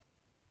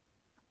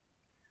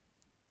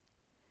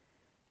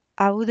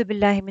أعوذ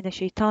بالله من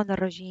الشيطان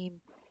الرجيم.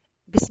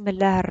 بسم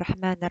الله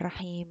الرحمن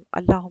الرحيم.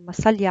 اللهم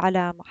صل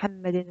على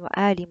محمد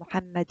وآل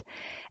محمد.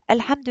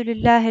 الحمد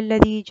لله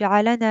الذي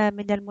جعلنا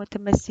من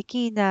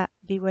المتمسكين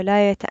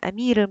بولاية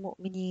أمير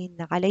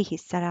المؤمنين عليه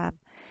السلام.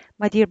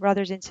 My dear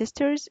brothers and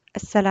sisters,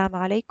 Assalamu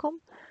alaikum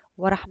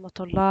wa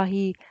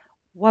rahmatullahi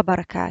wa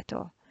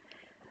barakatuh.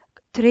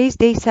 Today's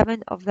day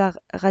 7 of the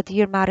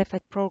Ghadir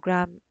Marifat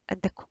program, and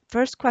the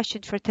first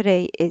question for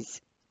today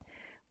is: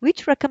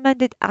 which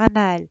recommended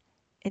amal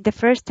in the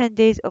first 10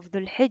 days of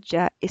Dhul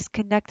Hijjah is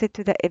connected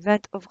to the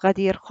event of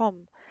Ghadir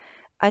Khum,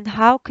 and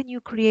how can you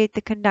create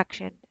the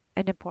connection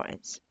and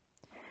importance?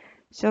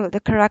 So the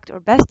correct or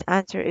best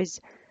answer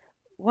is: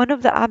 one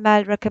of the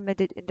amal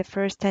recommended in the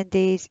first 10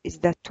 days is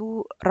the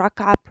 2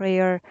 rak'ah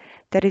prayer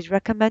that is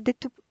recommended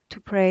to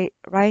pray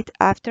right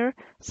after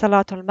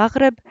Salatul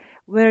Maghrib,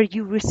 where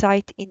you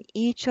recite in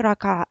each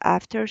rak'ah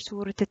after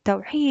Surah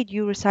Al-Tawheed,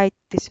 you recite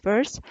this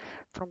verse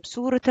from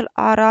Surah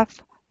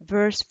Al-Araf,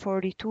 verse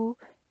 42.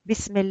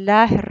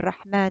 Bismillah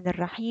ar-Rahman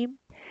ar-Rahim.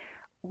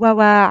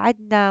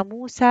 وواعدنا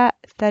موسى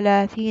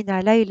 30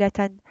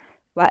 ليلة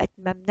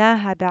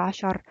وأتممناها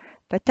ب10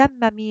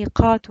 فتم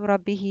ميقات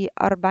ربه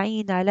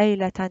 40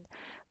 ليلة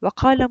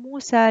وقال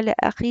موسى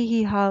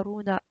لأخيه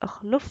هارون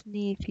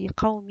اخلفني في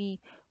قومي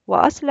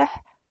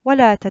وأصلح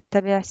ولا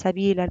تتبع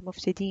سبيل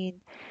المفسدين.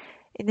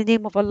 In the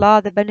name of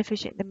Allah, the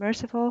Beneficent, the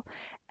Merciful.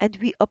 And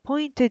we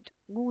appointed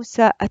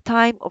Musa a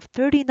time of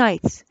 30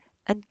 nights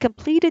and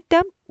completed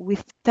them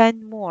with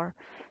 10 more.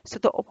 So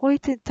the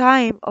appointed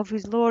time of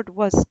his Lord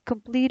was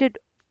completed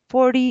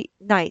 40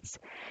 nights.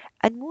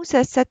 And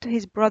Musa said to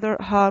his brother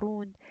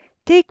Harun,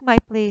 "Take my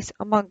place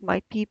among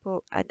my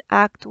people and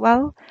act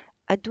well,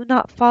 and do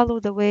not follow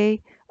the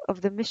way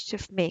of the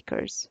mischief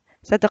makers."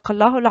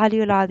 Sadaqallahu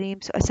al-Aliyyul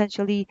Azim. So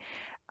essentially,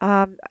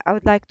 I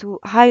would like to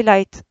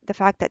highlight the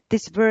fact that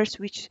this verse,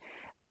 which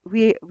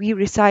we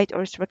recite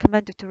or is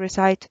recommended to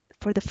recite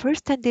for the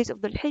first 10 days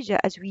of the Hijjah,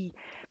 as we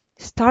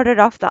started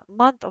off that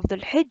month of the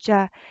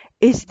Hijjah,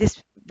 is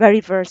this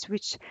very verse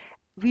which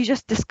we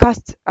just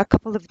discussed a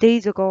couple of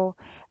days ago.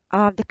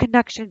 The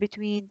connection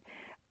between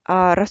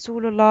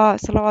Rasulullah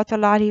sallallahu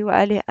alaihi wa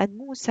alihi and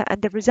Musa,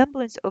 and the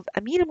resemblance of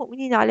Amir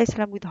al-Mu'mineen alayhi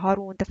salam with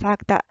Harun. The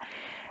fact that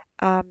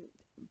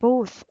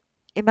both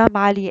Imam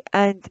Ali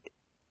and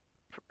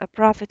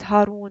Prophet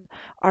Harun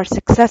are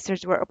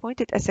successors, were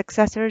appointed as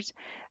successors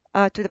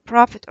to the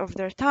Prophet of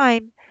their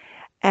time.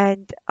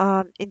 And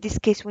in this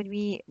case, when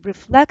we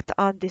reflect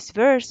on this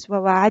verse,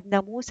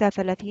 وَوَعَدْنَا مُوسَى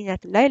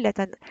 30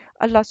 لَيْلَةً,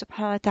 Allah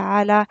subhanahu wa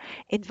ta'ala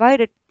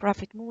invited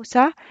Prophet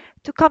Musa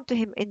to come to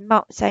him in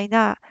Mount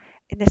Sinai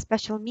in a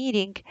special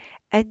meeting,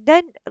 and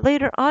then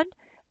later on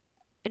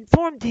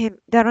informed him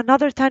that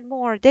another 10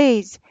 more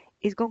days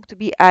is going to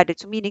be added.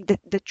 So meaning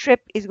that the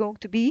trip is going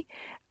to be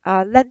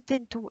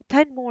lengthened to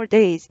 10 more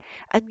days.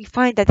 And we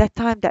find at that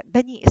time that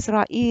Bani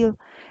Israel,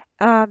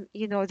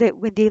 that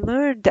when they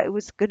learned that it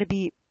was going to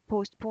be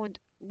postponed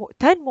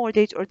 10 more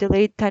days or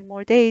delayed 10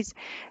 more days,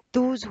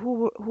 those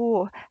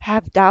who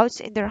have doubts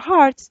in their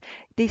hearts,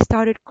 they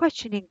started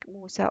questioning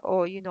Musa.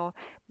 Or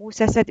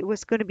Musa said it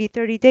was going to be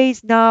 30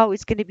 days, now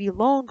it's going to be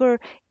longer.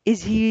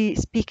 Is he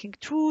speaking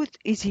truth?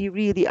 Is he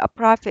really a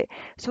prophet?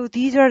 So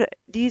these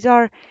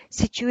are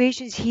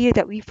situations here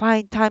that we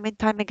find time and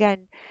time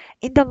again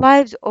in the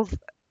lives of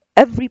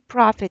every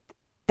prophet,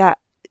 that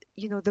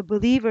the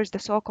believers, the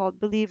so-called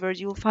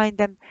believers, you'll find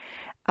them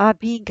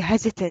being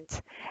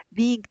hesitant,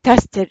 being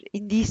tested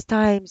in these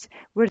times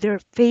where their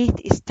faith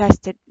is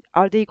tested.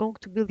 Are they going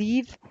to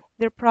believe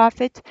their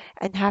prophet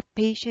and have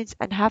patience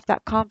and have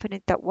that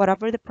confidence that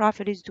whatever the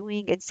prophet is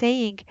doing and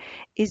saying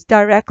is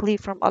directly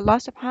from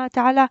Allah subhanahu wa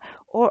ta'ala,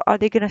 or are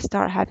they going to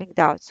start having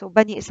doubts? So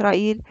Bani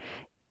Israel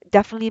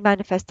definitely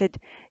manifested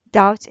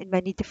doubts in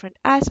many different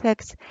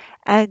aspects,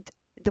 and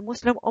the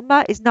Muslim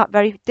Ummah is not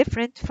very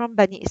different from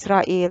Bani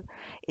Israel.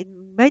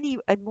 In many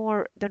and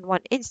more than one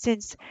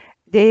instance,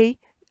 they,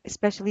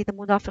 especially the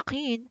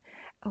munafiqeen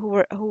who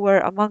were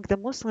among the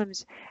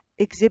Muslims,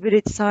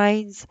 exhibited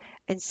signs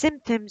and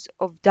symptoms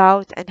of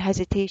doubt and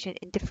hesitation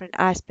in different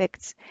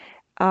aspects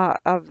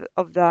of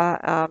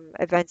the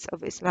events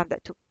of Islam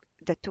that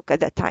took at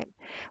that time.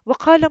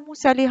 وقال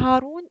موسى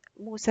لهارون,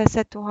 Musa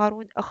said to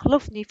Harun,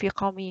 أخلفني في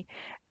قومي,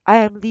 I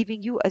am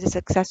leaving you as a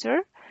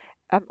successor.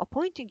 I'm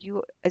appointing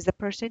you as the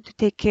person to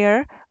take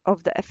care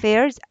of the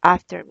affairs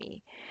after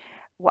me.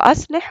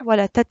 وأصلح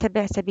ولا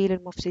تتبع سبيل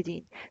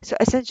المفسدين. So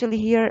essentially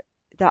here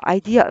the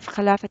idea of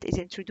Khilafat is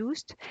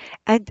introduced,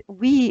 and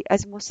we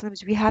as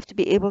Muslims, we have to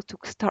be able to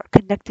start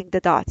connecting the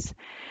dots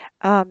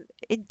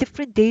in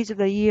different days of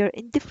the year,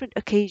 in different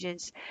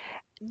occasions.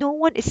 No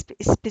one is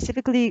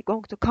specifically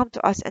going to come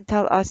to us and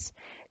tell us,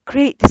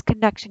 create this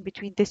connection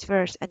between this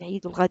verse and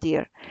Eid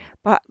al-Ghadir.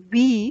 But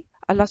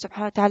Allah subhanahu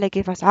wa ta'ala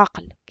gave us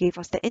aql, gave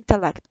us the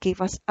intellect,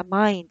 gave us a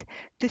mind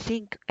to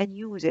think and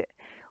use it.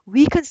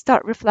 We can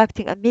start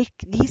reflecting and make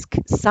these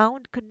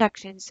sound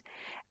connections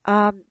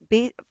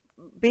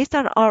based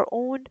on our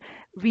own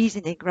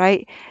reasoning,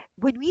 right?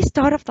 When we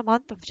start off the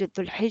month of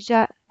Dhul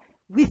Hijjah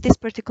with this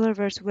particular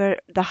verse, where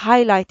the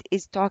highlight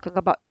is talking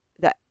about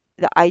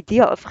the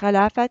idea of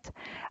Khilafat,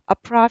 a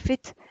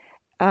prophet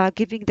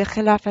giving the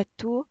Khilafat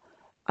to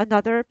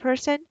another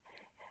person,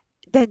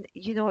 then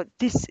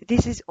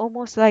this is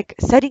almost like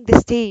setting the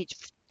stage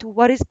to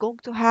what is going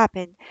to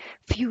happen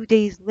few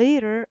days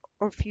later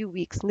or few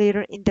weeks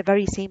later in the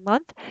very same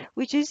month,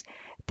 which is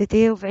the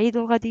day of Eid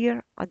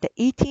al-Ghadir on the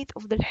 18th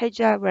of Dhil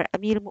Hijjah, where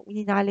Amir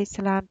al-Mu'minin alayhi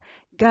salam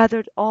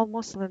gathered all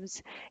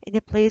Muslims in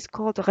a place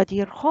called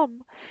Ghadir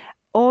Khum,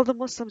 all the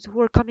Muslims who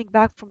were coming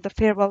back from the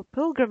farewell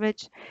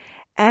pilgrimage,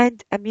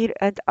 and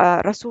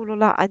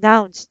Rasulullah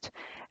announced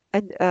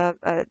and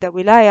the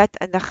wilayat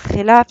and the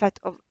khilafat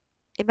of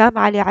Imam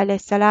Ali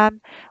alayhi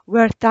salam,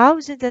 where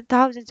thousands and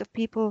thousands of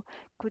people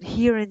could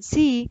hear and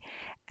see,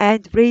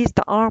 and raise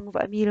the arm of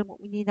Amir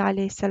al-Mu'minin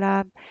alayhi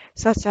salam,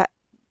 such that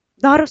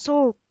not a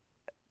soul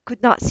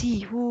could not see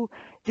who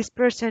this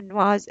person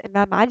was,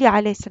 Imam Ali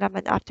alayhi salam.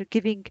 And after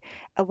giving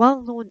a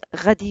well-known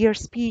Ghadir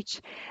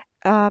speech,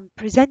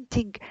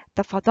 presenting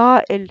the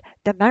fada'il,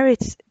 the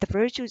merits, the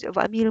virtues of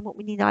Amir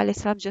al-Mu'minin alayhi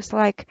salam, just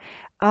like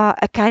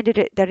a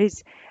candidate that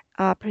is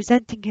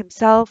presenting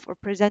himself or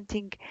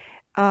presenting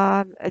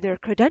their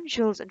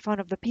credentials in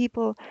front of the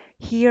people.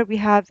 Here we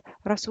have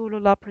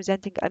Rasulullah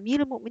presenting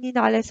Amir al-Mu'minin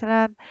alayhi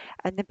salam,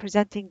 and then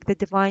presenting the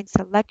divine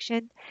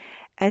selection.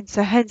 And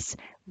so hence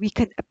we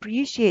can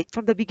appreciate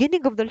from the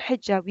beginning of the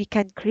Hijjah, we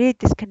can create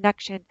this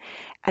connection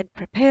and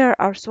prepare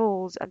our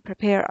souls and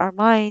prepare our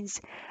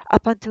minds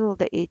up until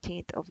the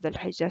 18th of the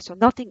Hijjah. So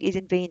nothing is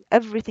in vain.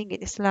 Everything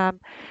in Islam,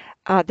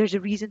 there's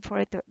a reason for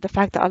it. The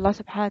fact that Allah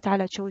subhanahu wa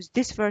ta'ala chose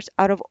this verse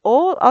out of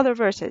all other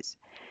verses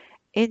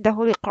in the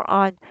Holy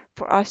Quran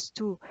for us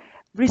to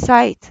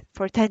recite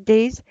for 10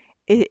 days,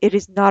 it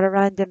is not a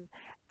random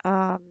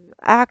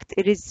act.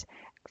 It is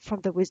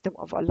from the wisdom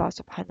of Allah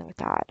subhanahu wa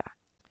ta'ala.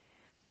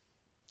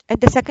 And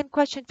the second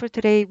question for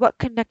today, what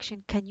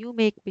connection can you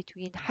make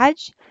between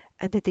Hajj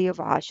and the day of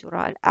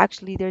Ashura? And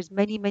actually, there's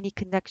many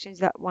connections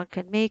that one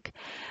can make.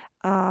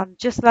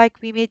 Just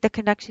like we made the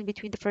connection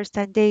between the first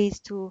 10 days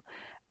to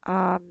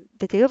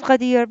the day of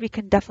Ghadir, we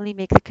can definitely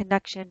make the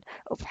connection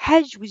of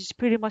Hajj, which is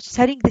pretty much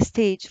setting the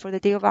stage for the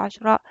day of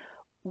Ashura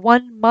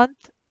 1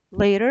 month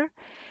later.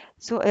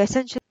 So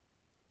essentially,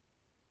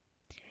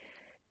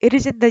 it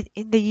is in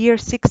the year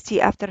 60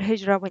 after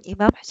Hijrah when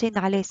Imam Hussein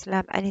alayhi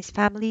salam and his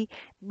family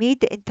made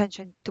the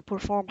intention to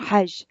perform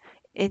Hajj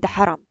in the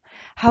Haram.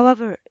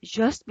 However,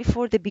 just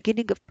before the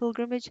beginning of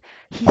pilgrimage,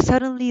 he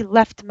suddenly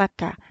left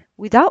Mecca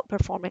without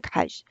performing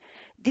Hajj.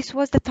 This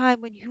was the time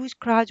when huge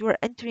crowds were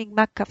entering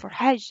Mecca for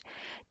Hajj,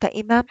 that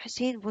Imam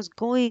Hussein was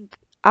going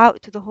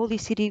out to the holy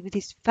city with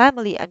his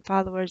family and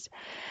followers.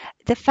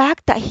 The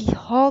fact that he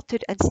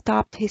halted and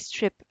stopped his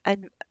trip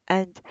and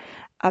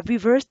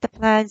reversed the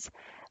plans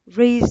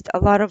raised a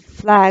lot of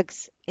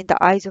flags in the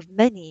eyes of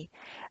many,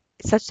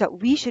 such that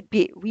we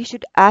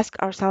should ask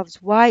ourselves,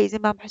 why is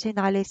Imam Hussein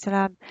alayhi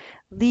salam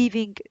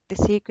leaving the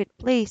sacred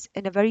place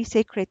in a very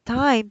sacred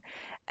time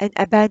and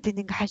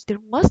abandoning Hajj? There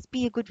must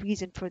be a good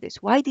reason for this.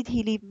 Why did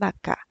he leave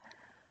Mecca?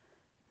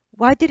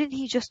 Why didn't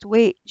he just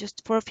wait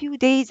just for a few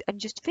days and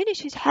just finish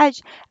his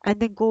Hajj and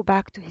then go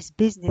back to his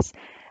business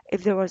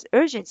if there was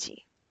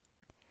urgency?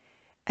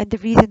 And the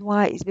reason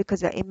why is because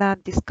the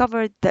Imam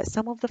discovered that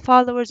some of the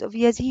followers of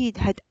Yazid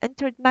had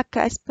entered Mecca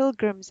as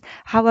pilgrims.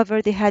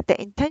 However, they had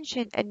the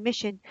intention and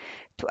mission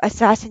to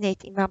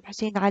assassinate Imam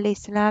Hussein alayhi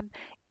salam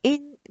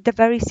in the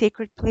very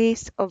sacred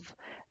place of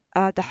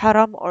the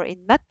Haram or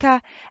in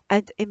Mecca.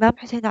 And Imam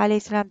Hussein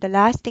alayhi salam, the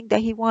last thing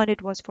that he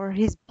wanted was for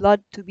his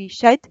blood to be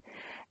shed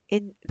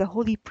in the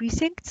holy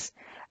precincts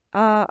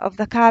of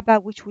the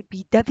Kaaba, which would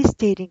be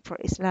devastating for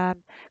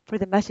Islam, for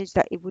the message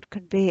that it would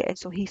convey. And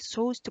so he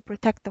chose to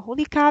protect the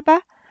holy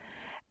Kaaba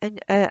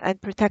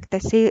and protect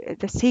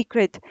the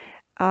sacred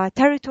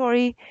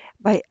territory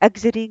by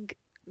exiting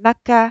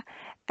Mecca,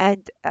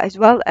 and as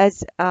well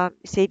as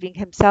saving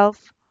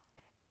himself.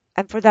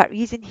 And for that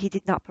reason, he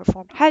did not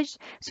perform Hajj.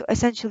 So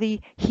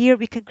essentially, here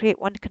we can create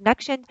one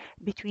connection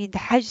between the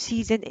Hajj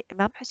season,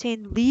 Imam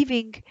Hussein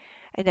leaving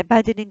and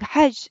abandoning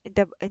Hajj in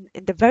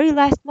the very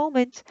last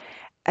moment,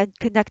 and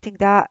connecting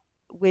that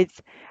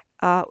with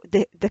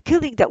the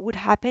killing that would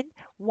happen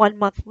 1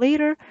 month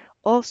later.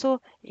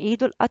 Also,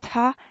 Eid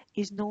al-Adha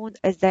is known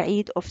as the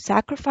Eid of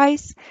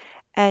sacrifice,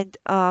 and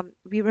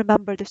we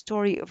remember the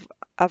story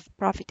of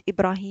Prophet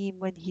Ibrahim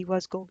when he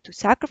was going to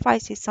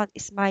sacrifice his son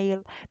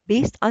Ismail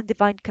based on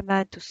divine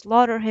command to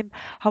slaughter him.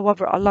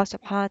 However, Allah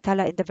subhanahu wa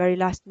ta'ala in the very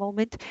last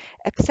moment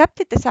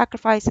accepted the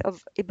sacrifice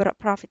of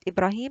Prophet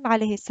Ibrahim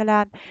alayhi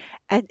salam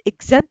and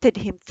exempted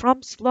him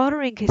from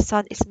slaughtering his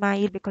son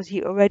Ismail, because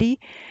he already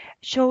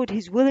showed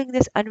his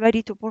willingness and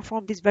ready to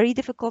perform this very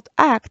difficult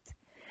act.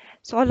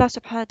 So Allah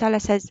subhanahu wa ta'ala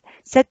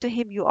said to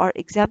him, you are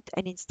exempt,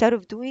 and instead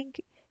of doing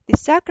this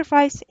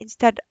sacrifice,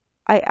 instead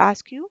I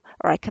ask you,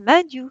 or I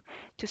command you,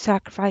 to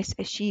sacrifice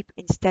a sheep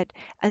instead.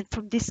 And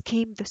from this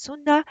came the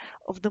sunnah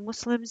of the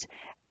Muslims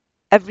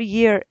every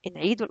year in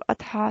Eid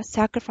al-Adha,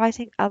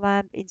 sacrificing a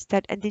lamb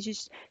instead. And this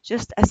is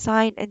just a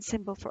sign and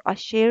symbol for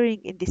us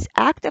sharing in this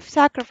act of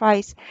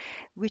sacrifice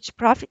which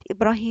Prophet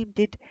Ibrahim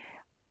did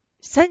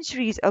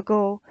centuries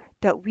ago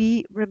that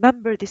we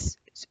remember this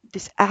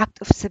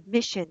act of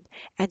submission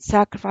and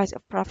sacrifice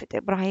of Prophet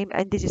Ibrahim,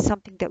 and this is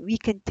something that we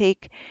can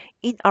take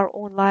in our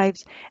own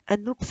lives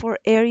and look for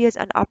areas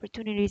and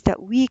opportunities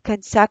that we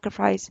can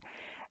sacrifice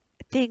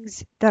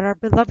things that are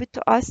beloved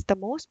to us, the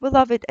most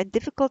beloved and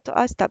difficult to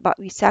us, that but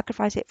we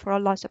sacrifice it for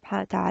Allah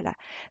subhanahu wa ta'ala.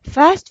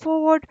 Fast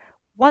forward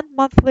 1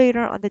 month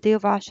later on the day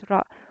of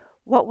Ashura,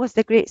 what was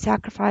the great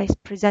sacrifice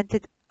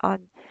presented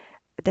on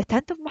the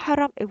 10th of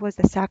Muharram? It was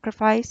the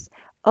sacrifice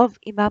of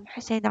Imam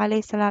Hussein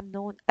alayhi salam,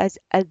 known as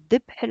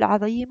al-Dibh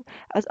al-Azim,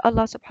 as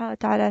Allah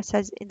subhanahu wa ta'ala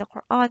says in the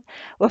Quran,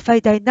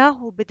 وَفَيْدَيْنَاهُ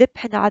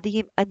بِذِبْحٍ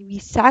عَظِيمٍ, and we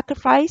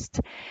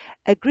sacrificed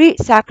a great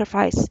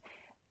sacrifice.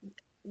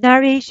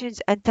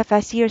 Narrations and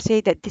tafsir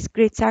say that this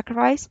great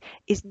sacrifice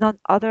is none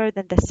other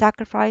than the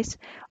sacrifice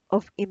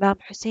of Imam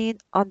Hussein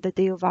on the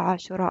day of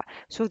Ashura.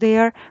 So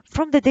there,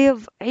 from the day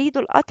of Eid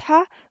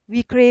al-Adha,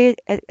 we create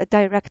a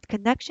direct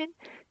connection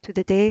to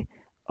the day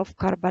of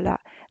Karbala.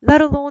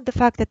 Let alone the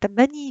fact that the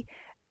many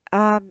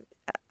um,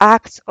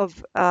 acts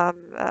of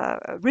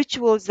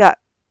rituals that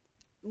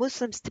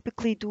Muslims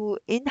typically do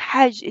in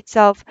Hajj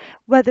itself,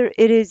 whether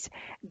it is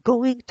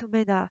going to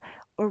Mina,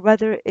 or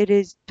whether it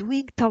is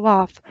doing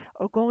tawaf,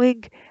 or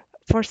going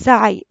for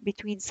sa'i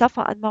between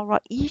Safa and Marwa.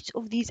 Each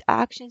of these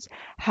actions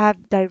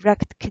have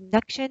direct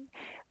connection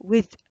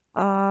with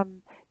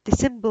the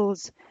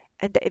symbols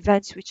and the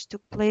events which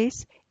took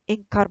place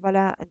in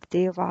Karbala and the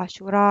day of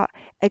Ashura.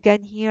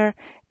 Again, here,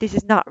 this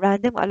is not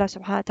random. Allah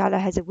subhanahu wa ta'ala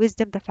has a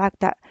wisdom, the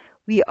fact that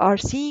we are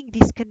seeing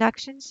these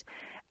connections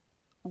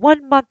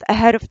 1 month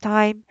ahead of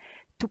time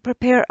to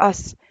prepare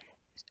us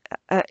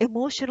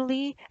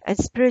emotionally and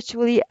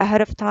spiritually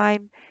ahead of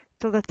time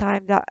till the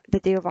time that the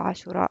day of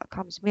Ashura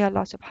comes. May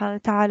Allah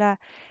subhanahu wa ta'ala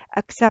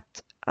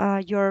accept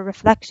your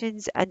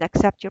reflections and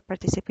accept your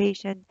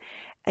participation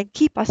and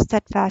keep us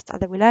steadfast on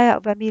the wilayah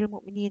of Amir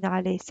al-Mu'mineen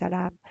alayhi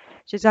salam.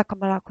 Jazakum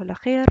Allah kulla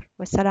khair.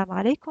 Wassalamu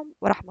alaikum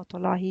wa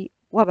rahmatullahi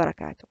wa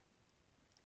barakatuh.